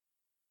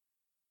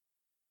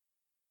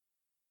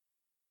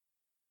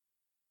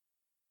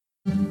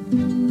Hello,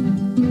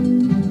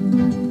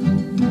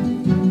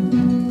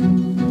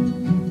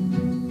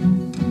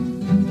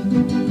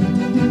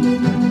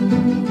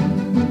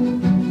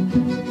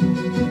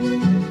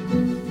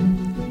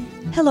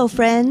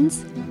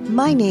 friends.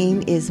 My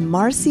name is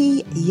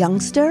Marcy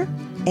Youngster,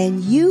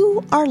 and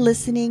you are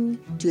listening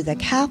to the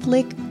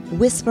Catholic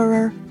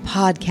Whisperer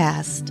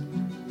podcast.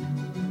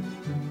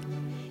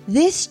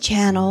 This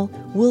channel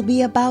will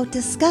be about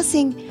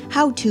discussing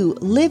how to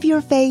live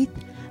your faith,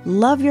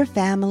 love your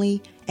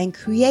family, and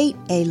create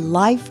a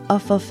life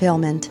of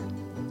fulfillment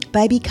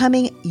by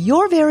becoming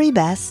your very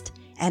best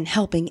and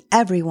helping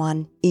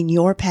everyone in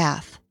your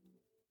path.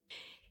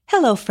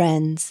 Hello,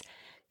 friends.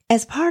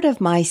 As part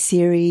of my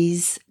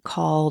series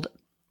called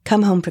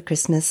Come Home for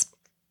Christmas,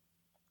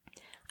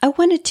 I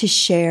wanted to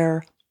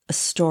share a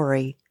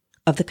story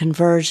of the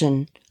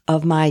conversion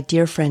of my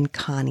dear friend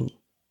Connie.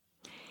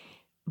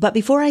 But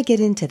before I get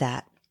into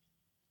that,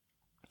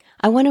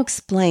 I want to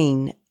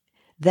explain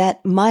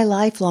that my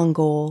lifelong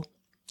goal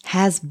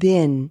has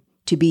been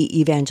to be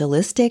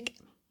evangelistic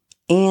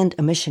and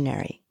a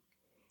missionary.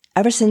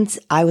 Ever since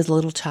I was a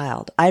little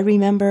child, I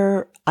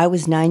remember I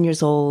was 9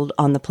 years old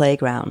on the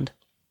playground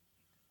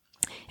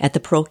at the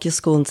parochial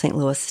school in St.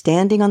 Louis,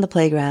 standing on the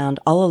playground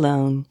all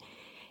alone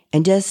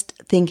and just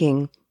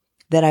thinking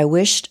that I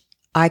wished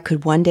I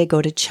could one day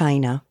go to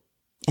China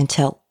and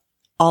tell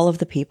all of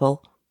the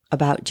people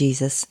about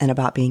Jesus and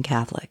about being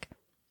Catholic.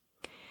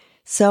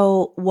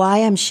 So why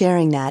I'm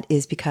sharing that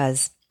is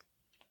because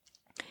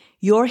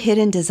your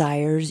hidden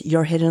desires,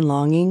 your hidden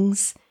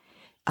longings,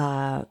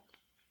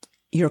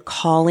 your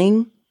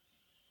calling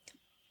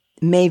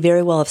may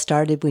very well have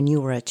started when you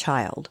were a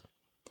child.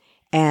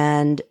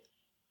 And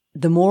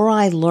the more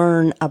I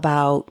learn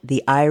about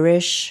the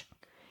Irish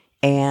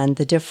and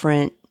the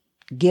different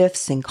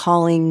gifts and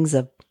callings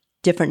of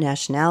different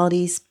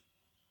nationalities,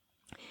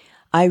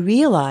 I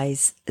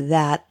realize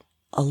that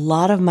a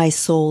lot of my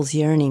soul's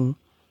yearning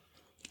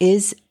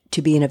is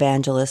to be an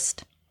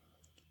evangelist,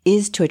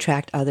 is to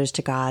attract others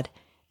to God,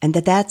 and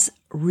that's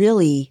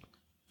really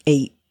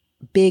a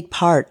big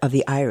part of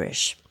the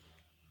Irish.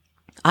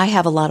 I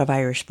have a lot of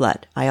Irish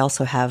blood. I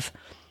also have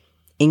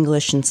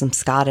English and some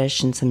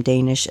Scottish and some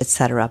Danish,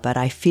 etc. But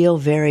I feel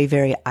very,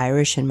 very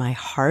Irish in my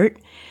heart.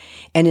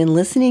 And in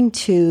listening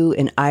to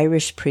an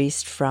Irish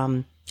priest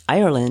from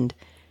Ireland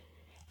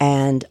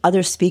and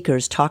other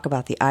speakers talk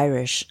about the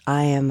Irish,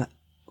 I am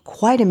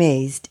quite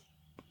amazed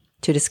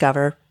to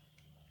discover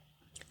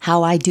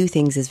how I do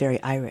things is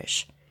very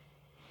Irish.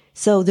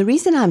 So the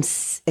reason I'm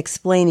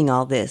explaining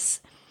all this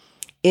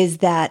is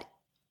that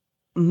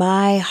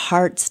my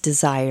heart's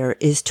desire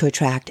is to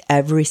attract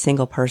every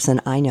single person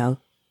I know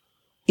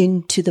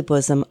into the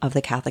bosom of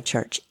the Catholic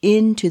Church,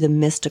 into the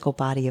mystical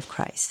body of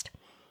Christ.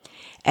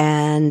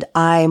 And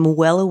I'm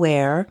well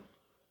aware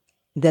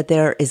that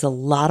there is a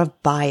lot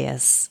of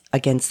bias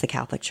against the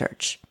Catholic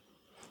Church,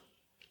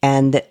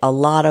 and that a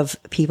lot of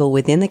people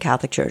within the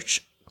Catholic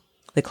Church,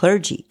 the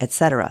clergy,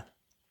 etc.,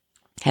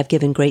 have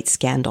given great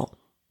scandal.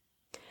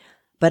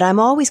 But I'm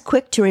always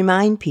quick to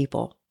remind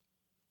people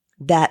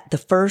that the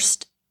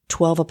first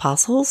 12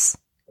 apostles,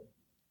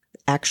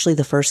 actually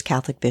the first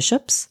Catholic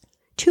bishops,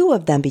 2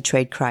 of them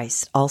betrayed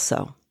Christ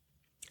also,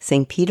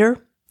 St.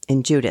 Peter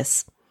and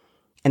Judas.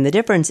 And the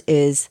difference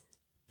is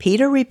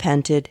Peter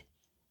repented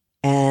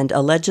and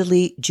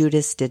allegedly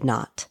Judas did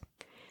not.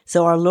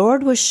 So our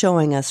Lord was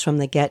showing us from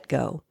the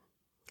get-go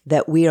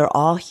that we are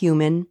all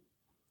human,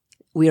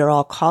 we are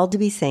all called to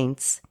be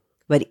saints,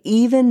 but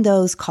even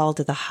those called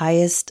to the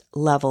highest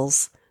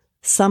levels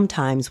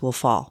sometimes will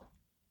fall.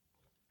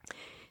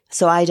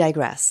 So I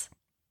digress.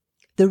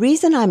 The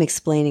reason I'm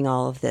explaining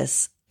all of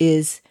this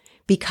is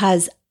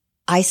because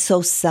I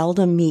so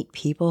seldom meet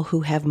people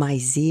who have my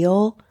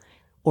zeal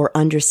or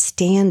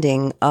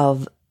understanding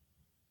of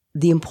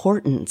the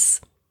importance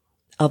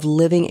of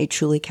living a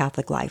truly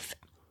Catholic life.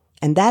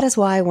 And that is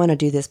why I want to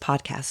do this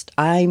podcast.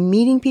 I'm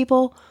meeting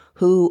people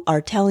who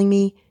are telling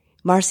me,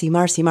 Marcy,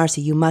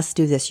 you must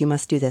do this, you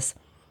must do this.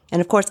 And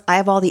of course, I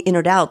have all the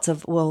inner doubts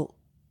of, well,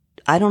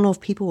 I don't know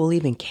if people will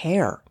even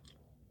care.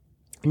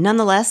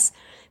 Nonetheless,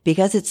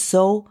 because it's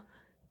so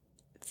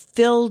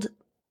filled,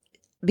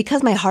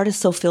 because my heart is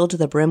so filled to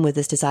the brim with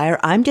this desire,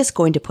 I'm just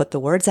going to put the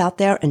words out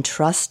there and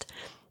trust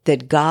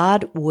that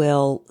God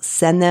will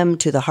send them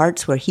to the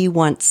hearts where He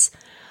wants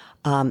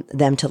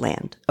them to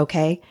land.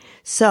 Okay?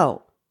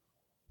 So,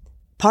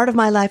 part of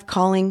my life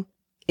calling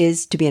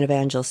is to be an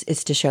evangelist,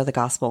 is to share the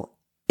gospel.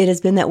 It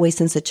has been that way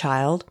since a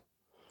child,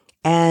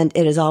 and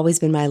it has always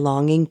been my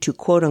longing to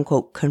quote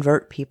unquote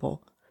convert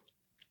people.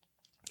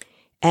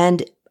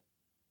 And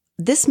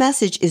this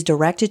message is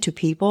directed to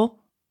people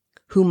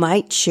who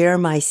might share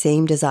my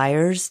same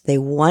desires. They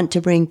want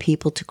to bring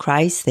people to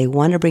Christ. They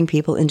want to bring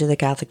people into the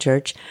Catholic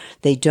Church.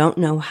 They don't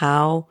know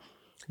how.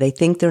 They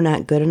think they're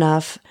not good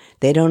enough.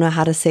 They don't know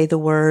how to say the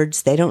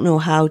words. They don't know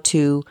how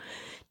to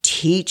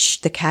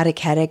teach the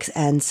catechetics,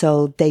 and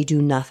so they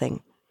do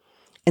nothing.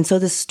 And so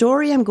the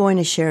story I'm going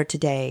to share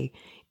today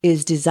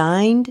is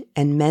designed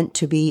and meant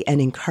to be an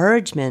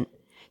encouragement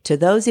to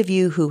those of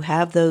you who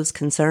have those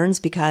concerns,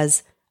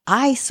 because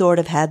I sort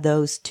of had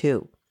those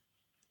too.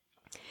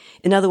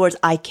 In other words,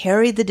 I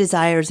carry the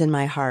desires in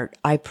my heart.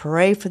 I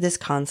pray for this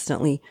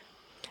constantly,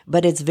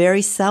 but it's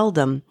very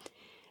seldom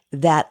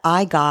that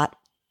I got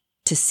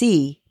to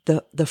see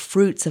the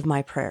fruits of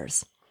my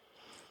prayers.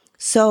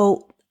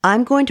 So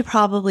I'm going to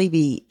probably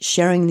be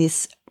sharing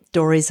these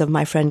stories of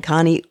my friend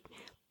Connie,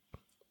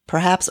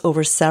 perhaps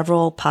over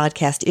several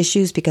podcast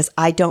issues, because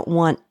I don't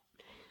want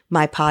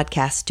my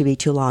podcasts to be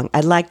too long.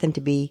 I'd like them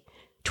to be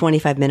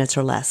 25 minutes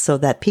or less so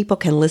that people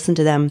can listen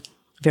to them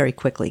very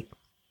quickly.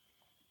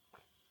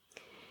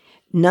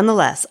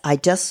 Nonetheless, I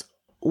just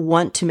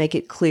want to make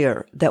it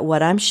clear that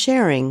what I'm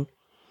sharing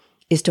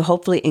is to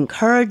hopefully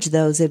encourage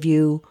those of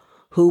you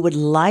who would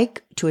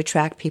like to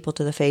attract people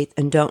to the faith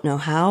and don't know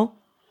how,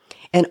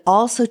 and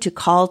also to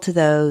call to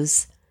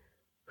those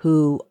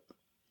who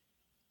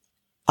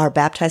are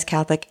baptized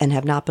Catholic and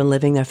have not been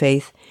living their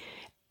faith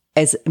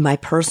as my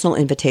personal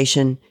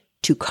invitation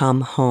to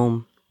come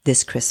home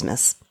this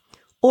Christmas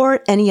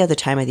or any other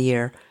time of the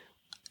year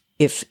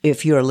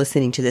if you're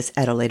listening to this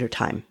at a later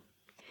time.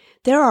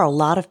 There are a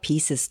lot of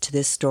pieces to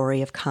this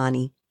story of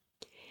Connie,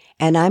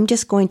 and I'm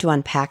just going to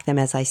unpack them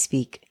as I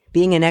speak.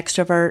 Being an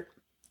extrovert,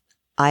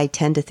 I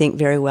tend to think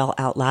very well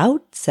out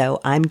loud, so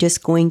I'm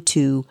just going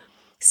to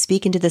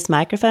speak into this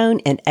microphone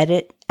and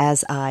edit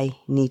as I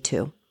need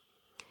to.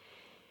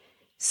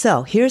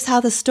 So here's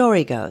how the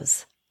story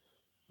goes.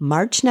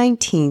 March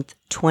 19th,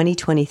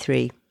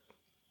 2023,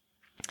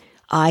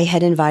 I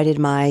had invited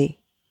my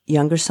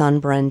younger son,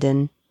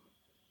 Brendan,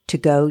 to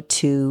go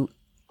to,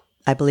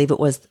 I believe it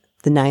was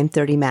the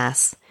 9:30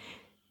 Mass,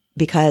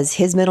 because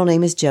his middle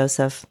name is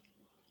Joseph.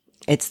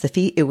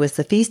 It was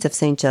the feast of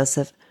St.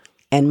 Joseph,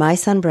 and my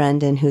son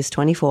Brendan, who's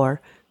 24,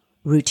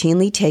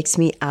 routinely takes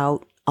me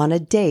out on a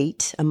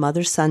date, a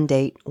mother-son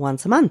date,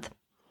 once a month.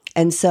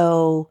 And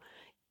so,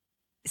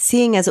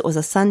 seeing as it was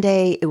a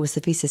Sunday, it was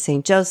the feast of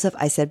St. Joseph,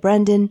 I said,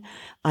 Brendan,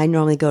 I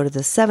normally go to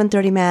the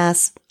 7:30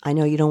 Mass. I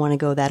know you don't want to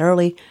go that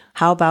early.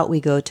 How about we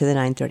go to the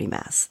 9:30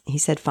 Mass? He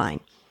said, fine.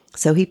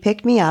 So he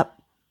picked me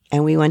up,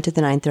 and we went to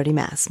the 9:30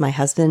 Mass. My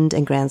husband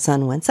and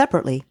grandson went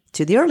separately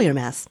to the earlier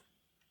Mass.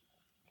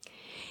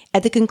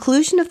 At the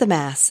conclusion of the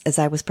Mass, as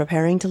I was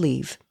preparing to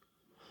leave,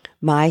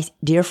 my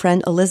dear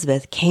friend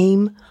Elizabeth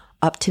came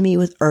up to me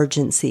with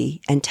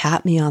urgency and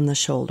tapped me on the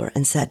shoulder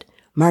and said,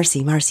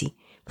 Marcy,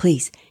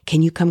 please,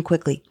 can you come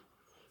quickly?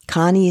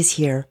 Connie is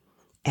here,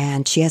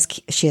 and she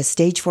has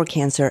stage 4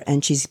 cancer,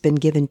 and she's been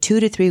given 2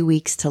 to 3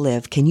 weeks to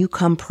live. Can you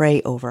come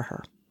pray over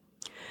her?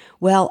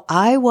 Well,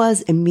 I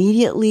was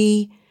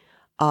immediately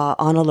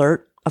on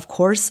alert. Of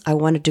course, I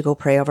wanted to go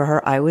pray over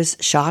her. I was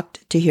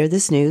shocked to hear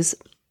this news.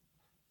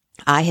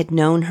 I had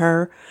known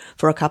her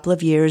for a couple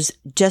of years,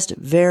 just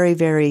very,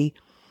 very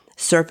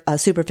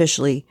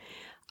superficially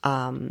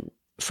from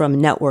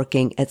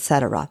networking,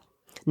 etc.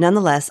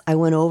 Nonetheless, I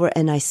went over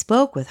and I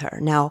spoke with her.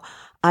 Now,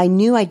 I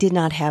knew I did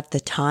not have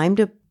the time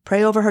to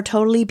pray over her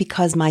totally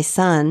because my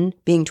son,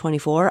 being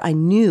 24, I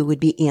knew would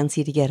be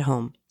antsy to get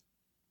home.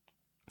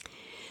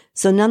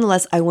 So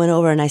nonetheless, I went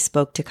over and I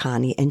spoke to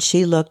Connie, and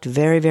she looked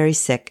very, very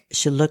sick.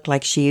 She looked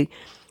like she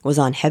was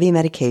on heavy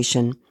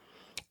medication,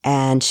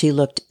 and she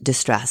looked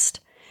distressed.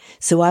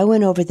 So I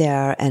went over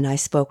there and I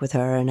spoke with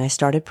her, and I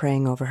started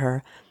praying over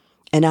her,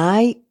 and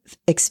I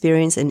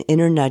experienced an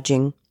inner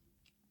nudging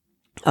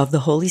of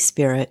the Holy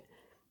Spirit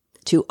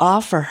to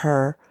offer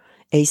her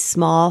a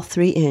small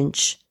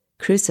 3-inch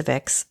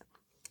crucifix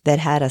that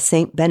had a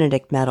St.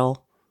 Benedict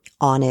medal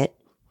on it.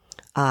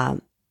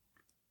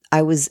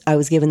 I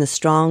was given the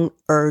strong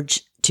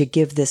urge to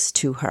give this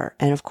to her.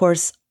 And of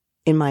course,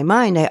 in my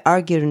mind, I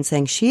argued and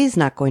saying she's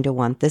not going to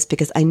want this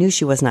because I knew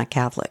she was not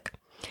Catholic.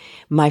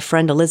 My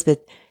friend Elizabeth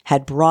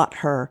had brought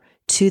her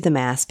to the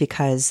Mass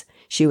because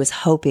she was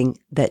hoping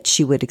that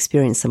she would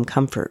experience some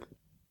comfort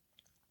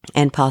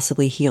and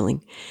possibly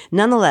healing.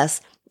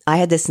 Nonetheless, I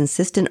had this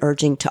insistent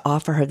urging to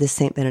offer her this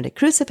St. Benedict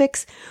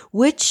crucifix,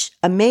 which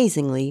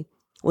amazingly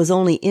was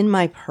only in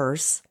my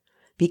purse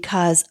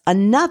because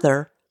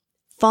another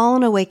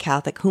fallen away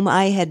Catholic whom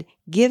I had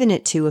given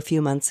it to a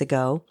few months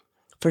ago,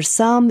 for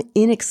some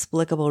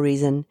inexplicable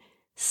reason,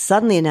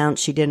 suddenly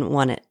announced she didn't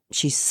want it.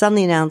 She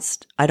suddenly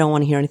announced, I don't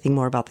want to hear anything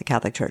more about the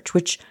Catholic Church,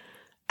 which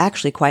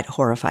actually quite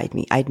horrified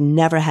me. I'd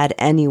never had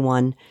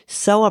anyone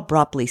so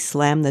abruptly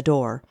slam the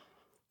door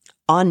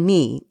on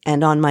me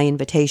and on my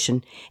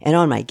invitation and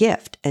on my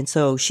gift. And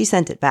so she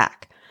sent it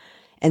back.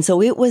 And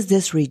so it was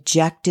this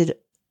rejected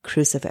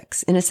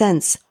crucifix, in a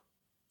sense,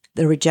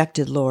 the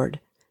rejected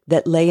Lord,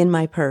 that lay in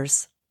my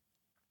purse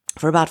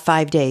for about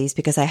 5 days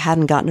because I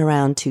hadn't gotten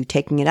around to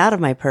taking it out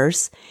of my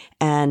purse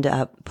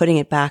and putting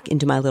it back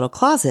into my little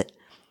closet.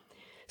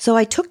 So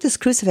I took this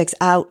crucifix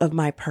out of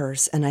my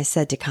purse and I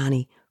said to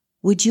Connie,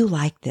 would you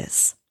like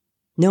this?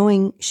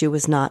 Knowing she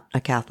was not a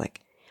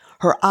Catholic.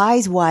 Her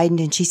eyes widened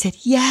and she said,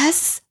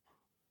 yes.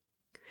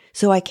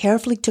 So I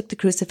carefully took the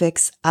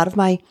crucifix out of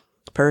my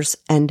purse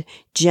and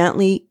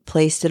gently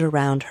placed it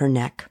around her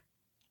neck.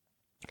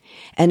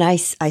 And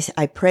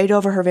I prayed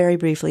over her very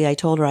briefly. I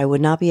told her I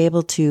would not be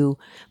able to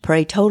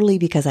pray totally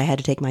because I had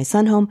to take my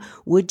son home.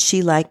 Would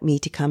she like me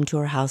to come to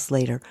her house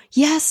later?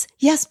 Yes,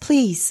 yes,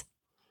 please.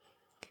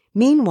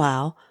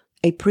 Meanwhile,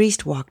 a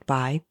priest walked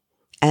by,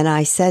 and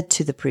I said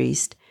to the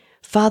priest,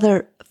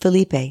 Father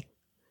Felipe,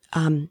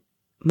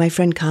 my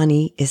friend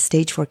Connie is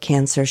stage 4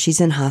 cancer.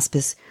 She's in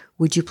hospice.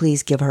 Would you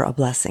please give her a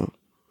blessing?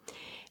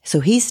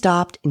 So he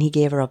stopped and he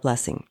gave her a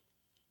blessing.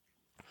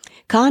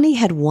 Connie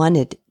had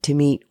wanted to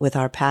meet with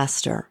our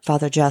pastor,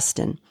 Father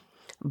Justin,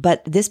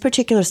 but this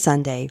particular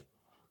Sunday,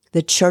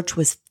 the church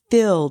was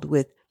filled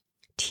with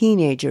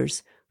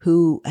teenagers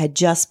who had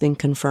just been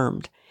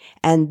confirmed,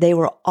 and they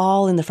were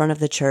all in the front of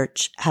the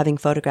church having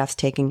photographs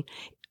taken.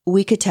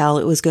 We could tell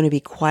it was going to be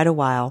quite a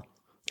while,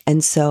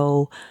 and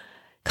so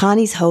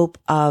Connie's hope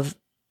of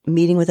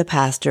meeting with a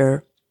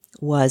pastor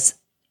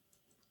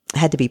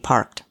had to be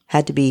parked,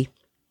 had to be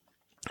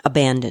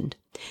abandoned.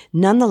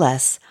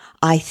 Nonetheless,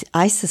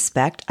 I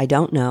suspect, I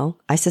don't know,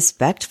 I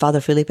suspect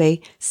Father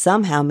Felipe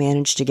somehow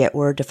managed to get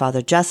word to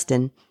Father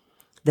Justin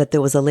that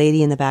there was a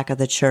lady in the back of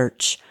the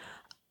church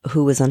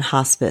who was on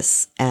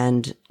hospice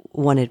and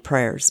wanted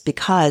prayers,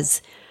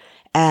 because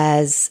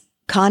as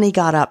Connie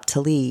got up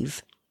to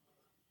leave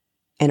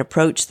and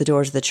approached the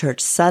doors of the church,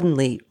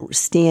 suddenly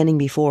standing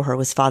before her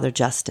was Father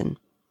Justin.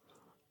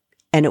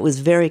 And it was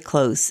very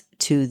close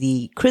to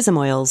the chrism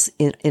oils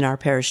in our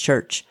parish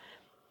church.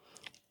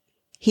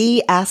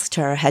 He asked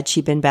her, had she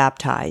been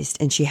baptized?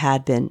 And she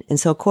had been. And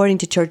so according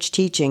to church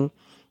teaching,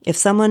 if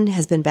someone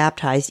has been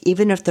baptized,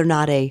 even if they're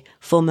not a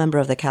full member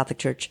of the Catholic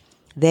Church,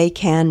 they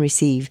can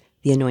receive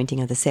the anointing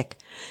of the sick.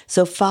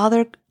 So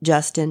Father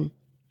Justin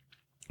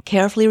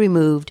carefully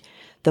removed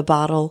the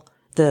bottle,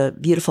 the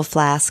beautiful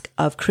flask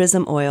of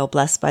chrism oil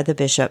blessed by the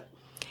bishop,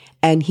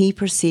 and he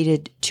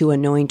proceeded to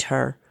anoint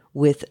her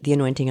with the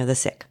anointing of the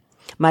sick.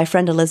 My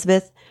friend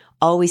Elizabeth,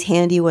 always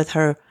handy with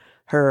her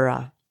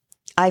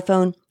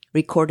iPhone,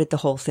 recorded the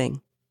whole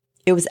thing.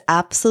 It was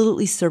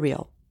absolutely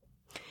surreal.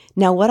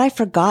 Now, what I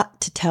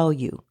forgot to tell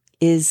you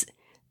is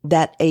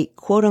that a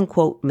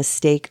quote-unquote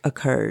mistake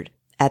occurred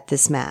at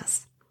this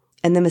Mass.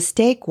 And the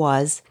mistake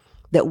was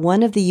that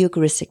one of the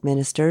Eucharistic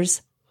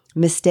ministers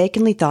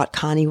mistakenly thought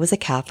Connie was a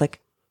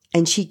Catholic,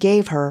 and she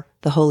gave her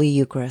the Holy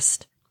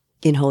Eucharist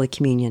in Holy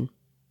Communion.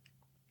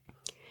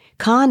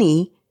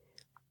 Connie,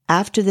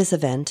 after this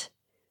event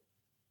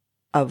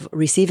of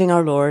receiving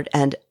our Lord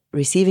and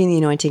receiving the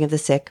anointing of the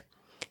sick,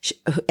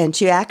 and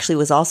she actually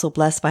was also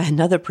blessed by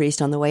another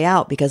priest on the way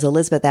out because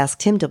Elizabeth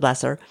asked him to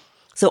bless her.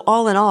 So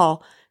all in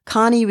all,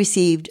 Connie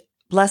received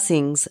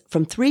blessings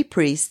from 3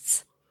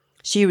 priests.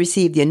 She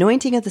received the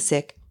anointing of the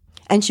sick,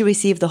 and she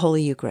received the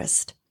Holy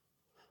Eucharist,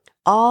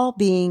 all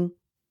being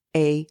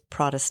a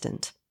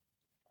Protestant.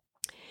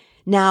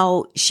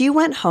 Now, she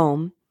went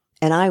home,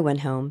 and I went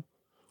home,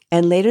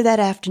 and later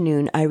that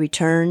afternoon, I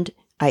returned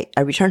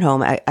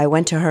home. I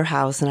went to her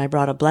house, and I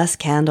brought a blessed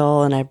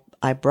candle, and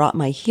I brought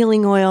my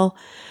healing oil,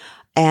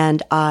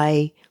 and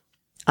I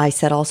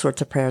said all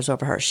sorts of prayers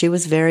over her. She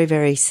was very,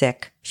 very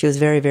sick. She was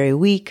very, very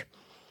weak,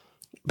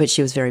 but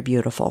she was very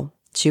beautiful.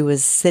 She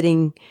was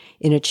sitting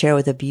in a chair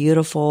with a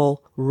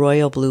beautiful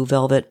royal blue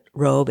velvet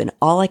robe, and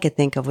all I could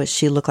think of was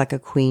she looked like a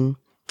queen.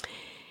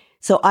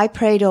 So I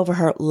prayed over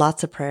her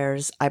lots of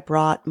prayers. I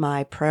brought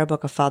my prayer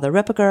book of Father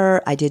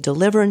Ripperger. I did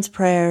deliverance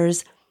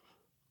prayers.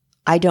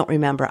 I don't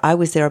remember. I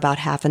was there about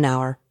half an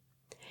hour.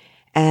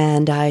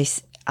 And I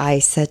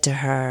said to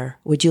her,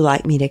 would you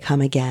like me to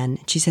come again?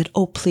 And she said,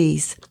 oh,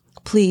 please,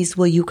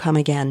 will you come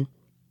again?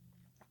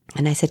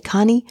 And I said,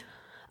 Connie,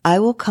 I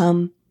will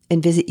come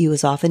and visit you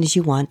as often as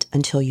you want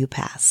until you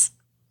pass.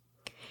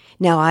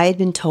 Now, I had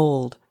been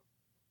told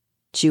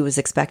she was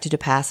expected to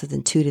pass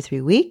within 2 to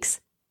 3 weeks,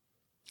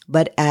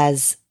 but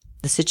as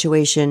the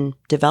situation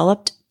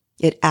developed,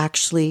 it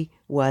actually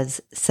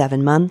was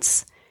 7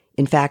 months.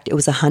 In fact, it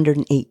was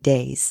 108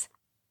 days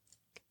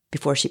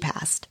before she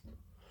passed.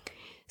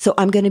 So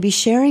I'm going to be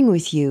sharing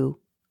with you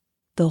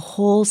the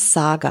whole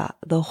saga,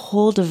 the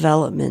whole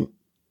development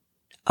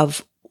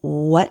of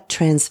what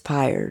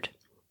transpired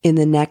in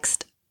the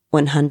next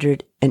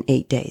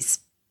 108 days.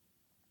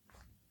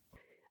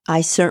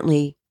 I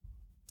certainly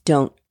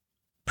don't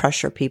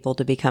pressure people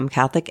to become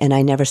Catholic, and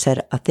I never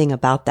said a thing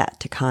about that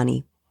to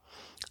Connie.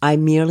 I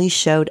merely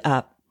showed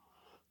up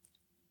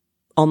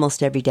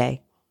almost every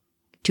day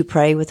to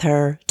pray with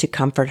her, to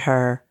comfort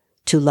her,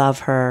 to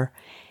love her,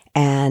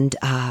 and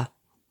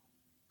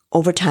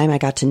over time I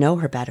got to know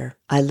her better.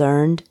 I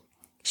learned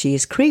she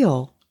is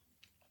Creole,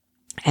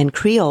 and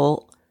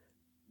Creole,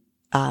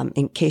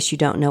 in case you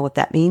don't know what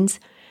that means,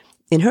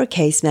 in her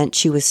case meant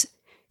she was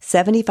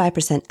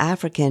 75%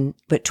 African,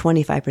 but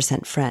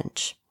 25%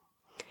 French.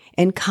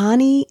 And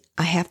Connie,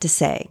 I have to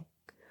say,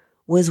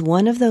 was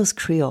one of those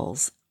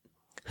Creoles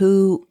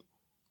who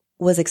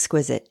was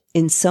exquisite.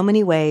 In so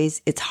many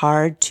ways, it's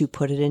hard to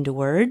put it into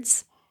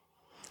words.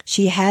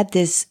 She had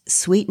this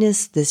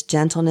sweetness, this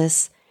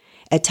gentleness.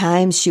 At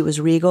times she was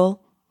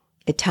regal.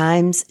 At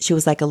times she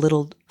was like a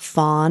little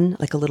fawn,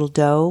 like a little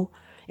doe.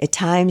 At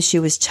times she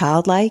was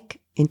childlike.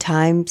 In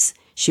times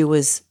she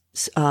was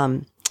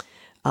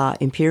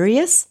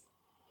imperious,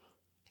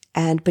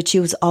 but she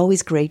was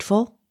always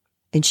grateful,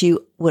 and she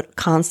would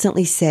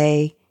constantly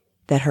say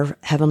that her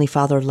Heavenly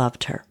Father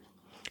loved her.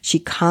 She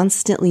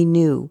constantly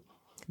knew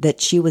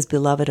that she was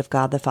beloved of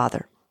God the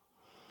Father.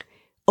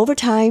 Over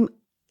time,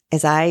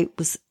 as I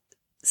was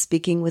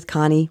speaking with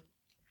Connie,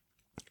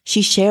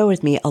 she shared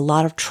with me a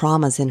lot of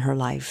traumas in her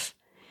life.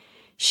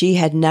 She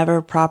had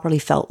never properly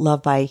felt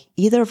loved by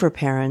either of her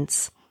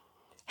parents,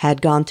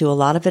 had gone through a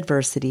lot of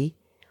adversity.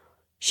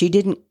 She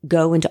didn't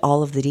go into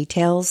all of the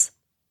details,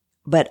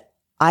 but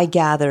I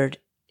gathered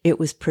it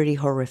was pretty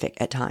horrific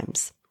at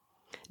times.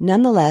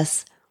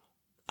 Nonetheless,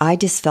 I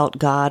just felt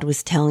God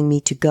was telling me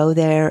to go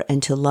there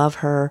and to love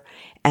her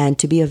and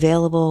to be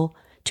available,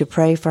 to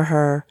pray for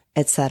her,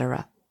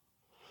 etc.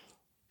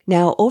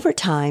 Now, over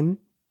time,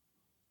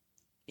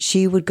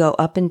 she would go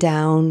up and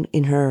down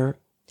in her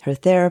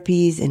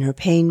therapies, in her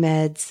pain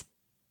meds,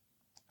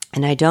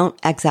 and I don't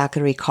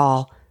exactly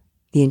recall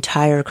the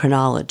entire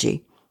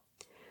chronology.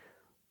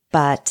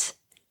 But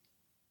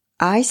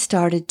I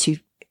started to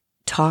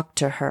talk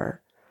to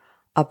her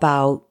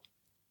about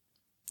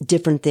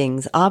different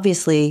things.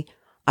 Obviously,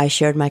 I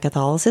shared my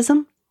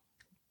Catholicism.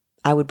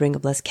 I would bring a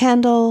blessed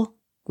candle.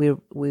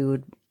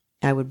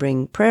 I would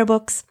bring prayer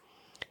books.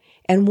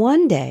 And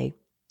one day,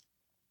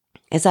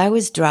 as I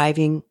was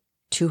driving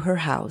to her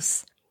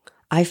house,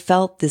 I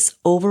felt this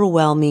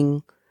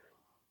overwhelming,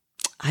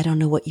 I don't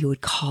know what you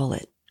would call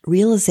it,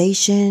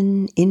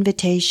 realization,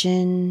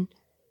 invitation,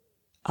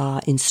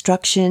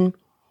 instruction,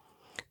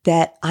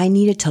 that I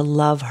needed to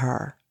love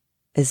her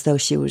as though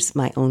she was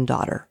my own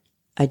daughter.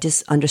 I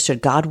just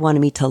understood God wanted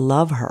me to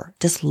love her.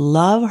 Just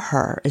love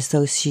her as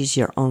though she's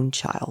your own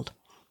child.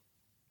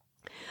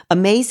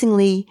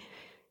 Amazingly,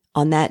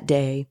 on that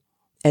day,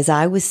 as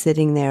I was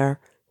sitting there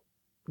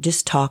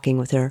just talking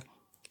with her,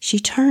 she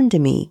turned to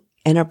me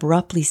and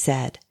abruptly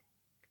said,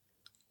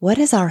 "What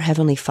has our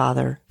Heavenly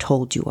Father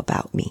told you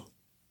about me?"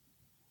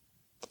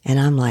 And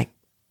I'm like,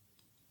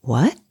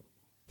 "What?"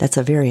 That's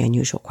a very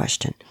unusual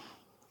question.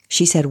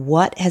 She said,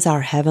 "What has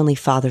our Heavenly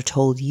Father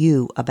told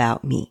you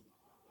about me?"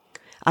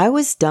 I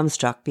was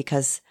dumbstruck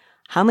because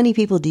how many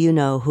people do you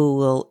know who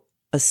will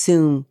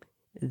assume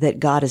that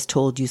God has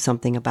told you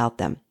something about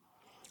them?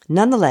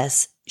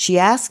 Nonetheless, she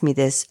asked me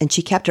this and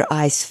she kept her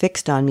eyes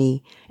fixed on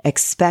me,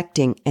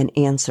 expecting an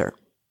answer.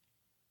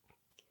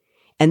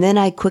 And then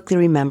I quickly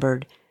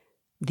remembered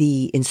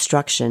the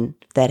instruction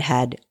that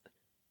had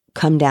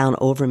come down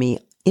over me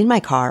in my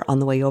car on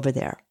the way over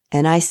there.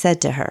 And I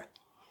said to her,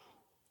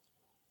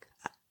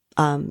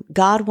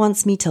 God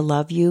wants me to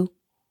love you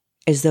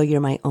as though you're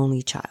my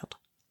only child.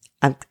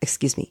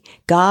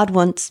 God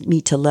wants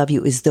me to love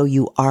you as though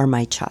you are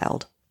my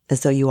child,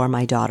 as though you are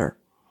my daughter.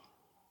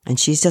 And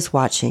she's just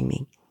watching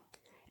me.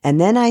 And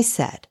then I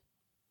said,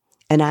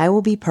 and I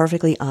will be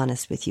perfectly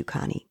honest with you,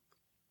 Connie.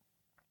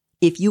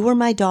 If you were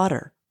my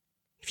daughter,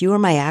 if you were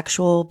my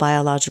actual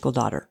biological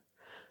daughter,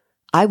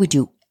 I would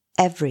do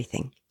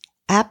everything,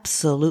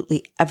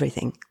 absolutely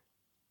everything,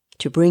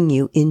 to bring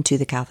you into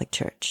the Catholic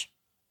Church.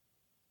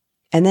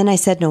 And then I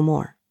said no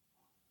more.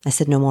 I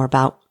said no more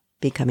about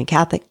becoming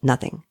Catholic,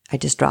 nothing. I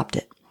just dropped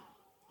it.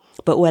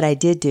 But what I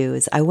did do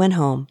is I went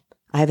home.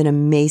 I have an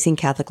amazing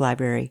Catholic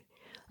library.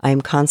 I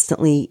am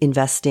constantly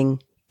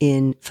investing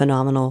in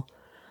phenomenal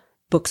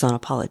books on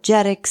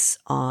apologetics,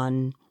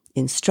 on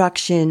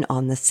instruction,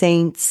 on the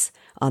saints,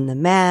 on the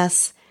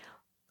Mass,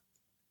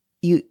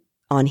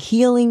 on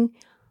healing,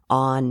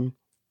 on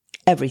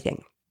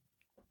everything.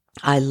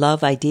 I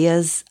love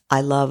ideas.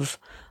 I love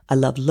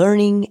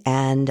learning,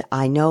 and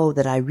I know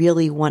that I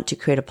really want to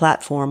create a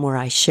platform where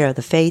I share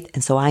the faith,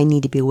 and so I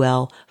need to be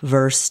well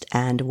versed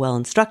and well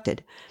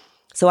instructed.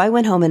 So I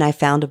went home and I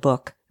found a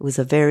book. It was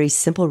a very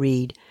simple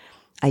read.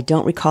 I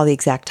don't recall the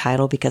exact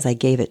title because I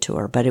gave it to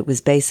her, but it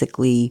was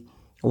basically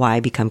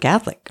Why Become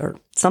Catholic or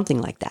something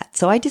like that.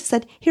 So I just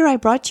said, "Here, I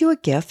brought you a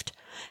gift,"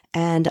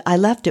 and I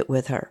left it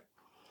with her.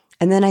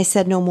 And then I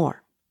said no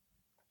more.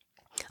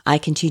 I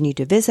continued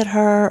to visit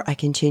her. I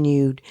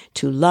continued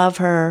to love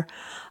her.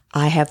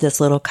 I have this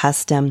little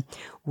custom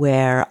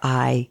where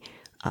I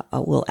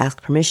will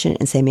ask permission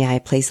and say, "May I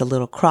place a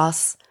little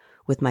cross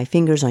with my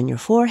fingers on your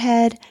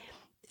forehead?"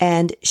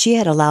 And she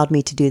had allowed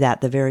me to do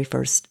that the very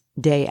first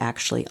day,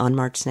 actually, on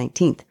March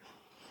 19th.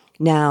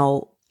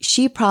 Now,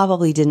 she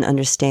probably didn't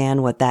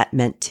understand what that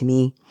meant to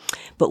me,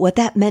 but what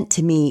that meant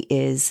to me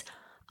is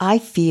I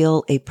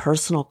feel a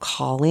personal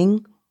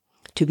calling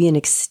to be an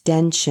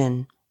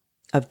extension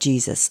of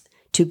Jesus,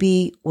 to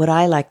be what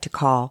I like to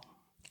call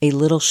a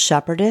little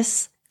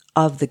shepherdess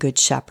of the Good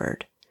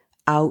Shepherd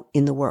out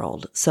in the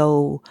world.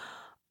 So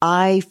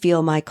I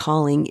feel my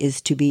calling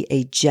is to be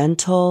a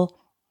gentle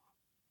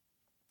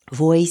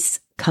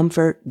voice,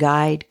 comfort,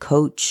 guide,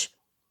 coach,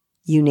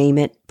 you name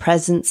it,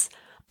 presence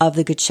of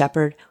the Good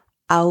Shepherd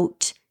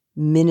out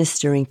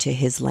ministering to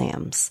his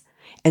lambs.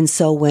 And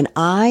so when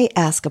I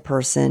ask a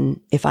person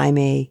if I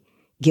may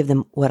give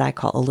them what I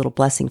call a little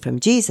blessing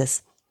from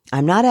Jesus,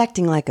 I'm not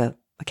acting like a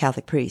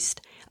Catholic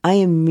priest. I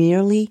am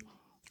merely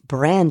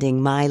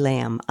branding my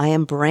lamb. I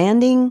am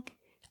branding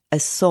a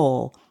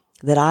soul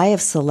that I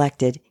have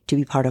selected to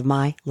be part of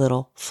my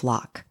little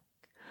flock.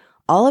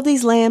 All of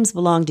these lambs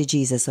belong to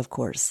Jesus, of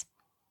course.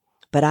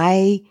 But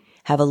I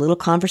have a little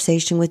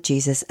conversation with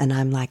Jesus, and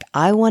I'm like,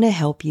 I want to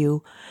help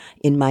you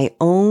in my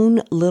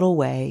own little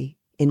way,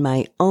 in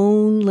my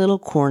own little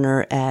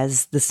corner,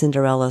 as the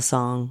Cinderella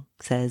song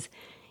says,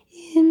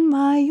 in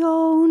my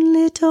own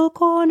little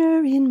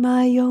corner, in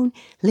my own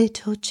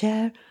little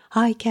chair,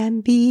 I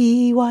can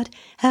be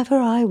whatever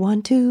I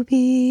want to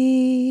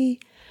be.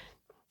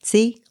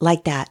 See,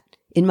 like that.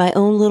 In my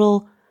own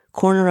little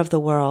corner of the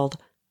world,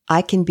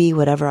 I can be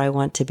whatever I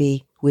want to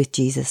be with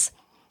Jesus.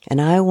 And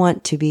I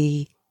want to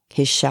be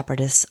his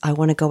shepherdess. I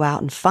want to go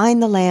out and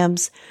find the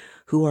lambs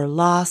who are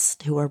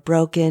lost, who are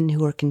broken,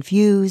 who are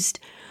confused,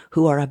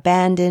 who are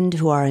abandoned,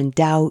 who are in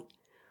doubt,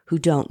 who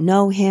don't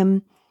know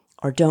him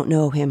or don't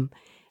know him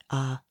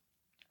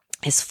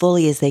as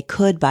fully as they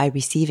could by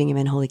receiving him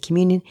in Holy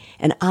Communion.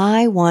 And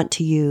I want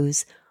to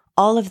use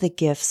all of the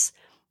gifts,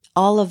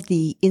 all of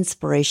the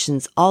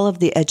inspirations, all of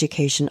the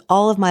education,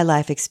 all of my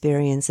life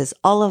experiences,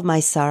 all of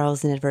my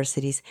sorrows and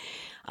adversities.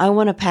 I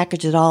want to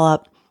package it all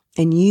up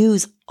and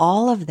use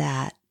all of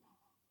that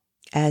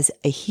as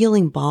a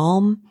healing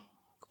balm,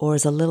 or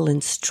as a little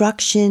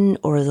instruction,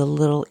 or as a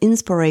little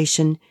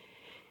inspiration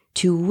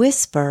to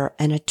whisper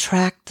and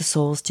attract the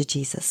souls to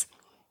Jesus.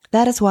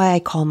 That is why I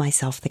call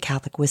myself the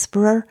Catholic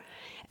Whisperer,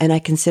 and I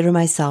consider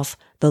myself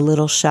the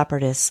little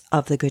shepherdess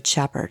of the Good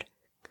Shepherd.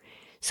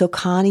 So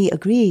Connie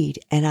agreed,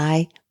 and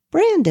I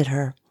branded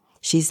her.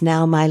 She's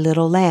now my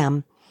little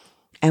lamb.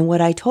 And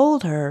what I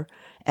told her,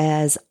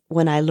 as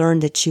when I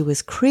learned that she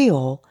was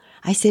Creole,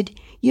 I said,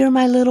 "You're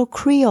my little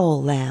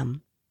Creole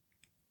lamb."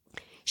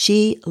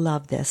 She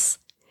loved this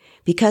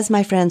because,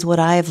 my friends, what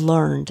I have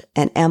learned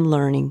and am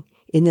learning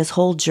in this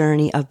whole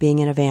journey of being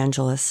an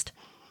evangelist,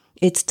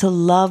 it's to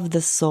love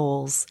the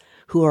souls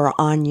who are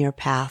on your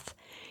path,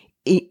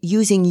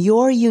 using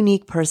your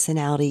unique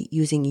personality,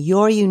 using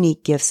your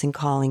unique gifts and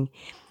calling,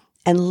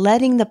 and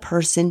letting the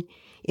person,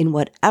 in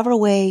whatever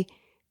way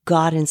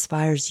God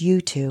inspires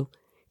you to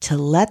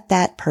let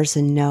that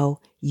person know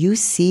you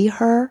see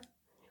her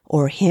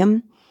or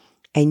him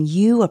and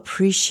you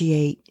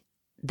appreciate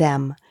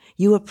them.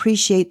 You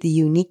appreciate the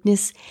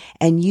uniqueness,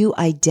 and you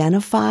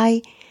identify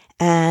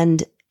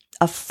and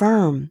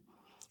affirm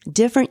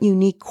different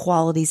unique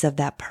qualities of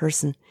that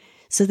person,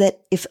 so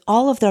that if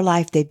all of their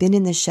life they've been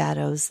in the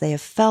shadows, they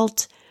have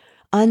felt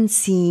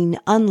unseen,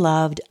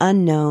 unloved,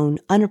 unknown,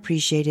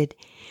 unappreciated,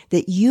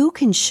 that you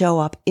can show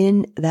up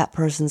in that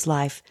person's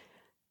life,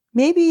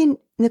 maybe in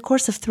the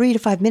course of 3 to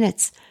 5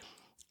 minutes,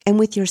 and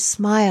with your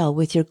smile,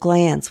 with your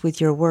glance,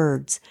 with your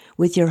words,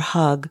 with your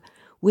hug,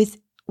 with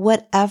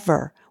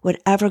whatever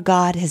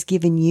God has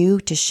given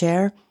you to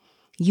share,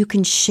 you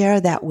can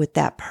share that with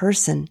that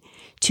person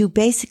to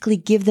basically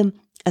give them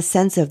a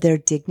sense of their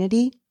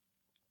dignity,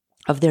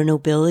 of their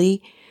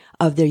nobility,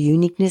 of their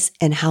uniqueness,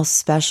 and how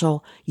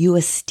special you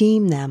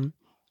esteem them,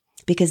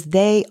 because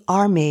they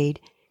are made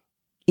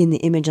in the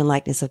image and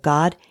likeness of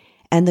God,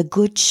 and the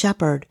Good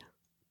Shepherd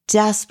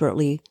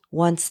desperately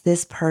wants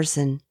this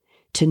person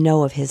to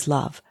know of his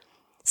love.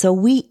 So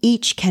we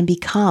each can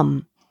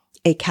become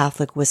a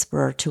Catholic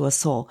whisperer to a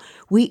soul.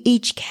 We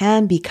each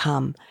can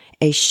become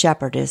a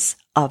shepherdess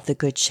of the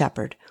Good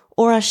Shepherd,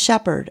 or a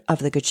shepherd of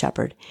the Good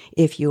Shepherd,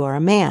 if you are a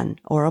man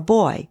or a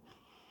boy.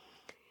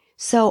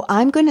 So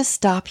I'm going to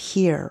stop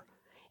here,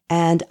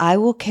 and I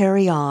will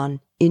carry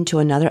on into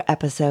another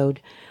episode,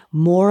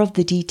 more of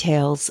the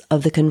details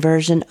of the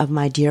conversion of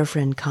my dear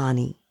friend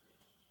Connie.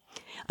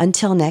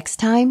 Until next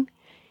time,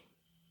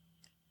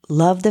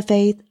 love the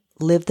faith,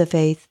 live the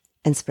faith,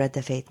 and spread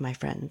the faith, my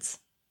friends.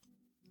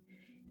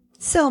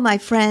 So, my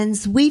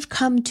friends, we've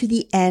come to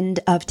the end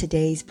of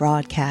today's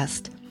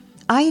broadcast.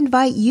 I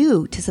invite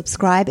you to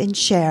subscribe and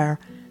share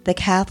the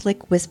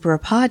Catholic Whisperer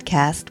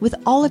podcast with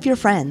all of your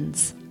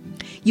friends.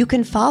 You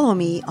can follow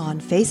me on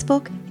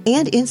Facebook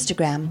and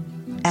Instagram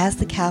as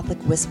the Catholic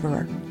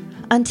Whisperer.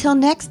 Until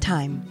next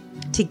time,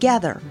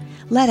 together,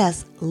 let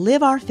us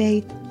live our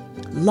faith,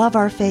 love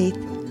our faith,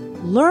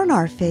 learn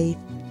our faith,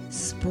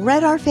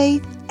 spread our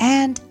faith,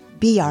 and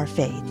be our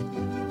faith.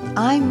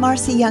 I'm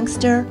Marcy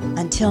Youngster.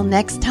 Until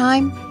next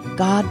time,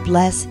 God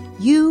bless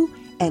you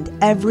and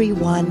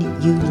everyone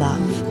you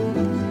love.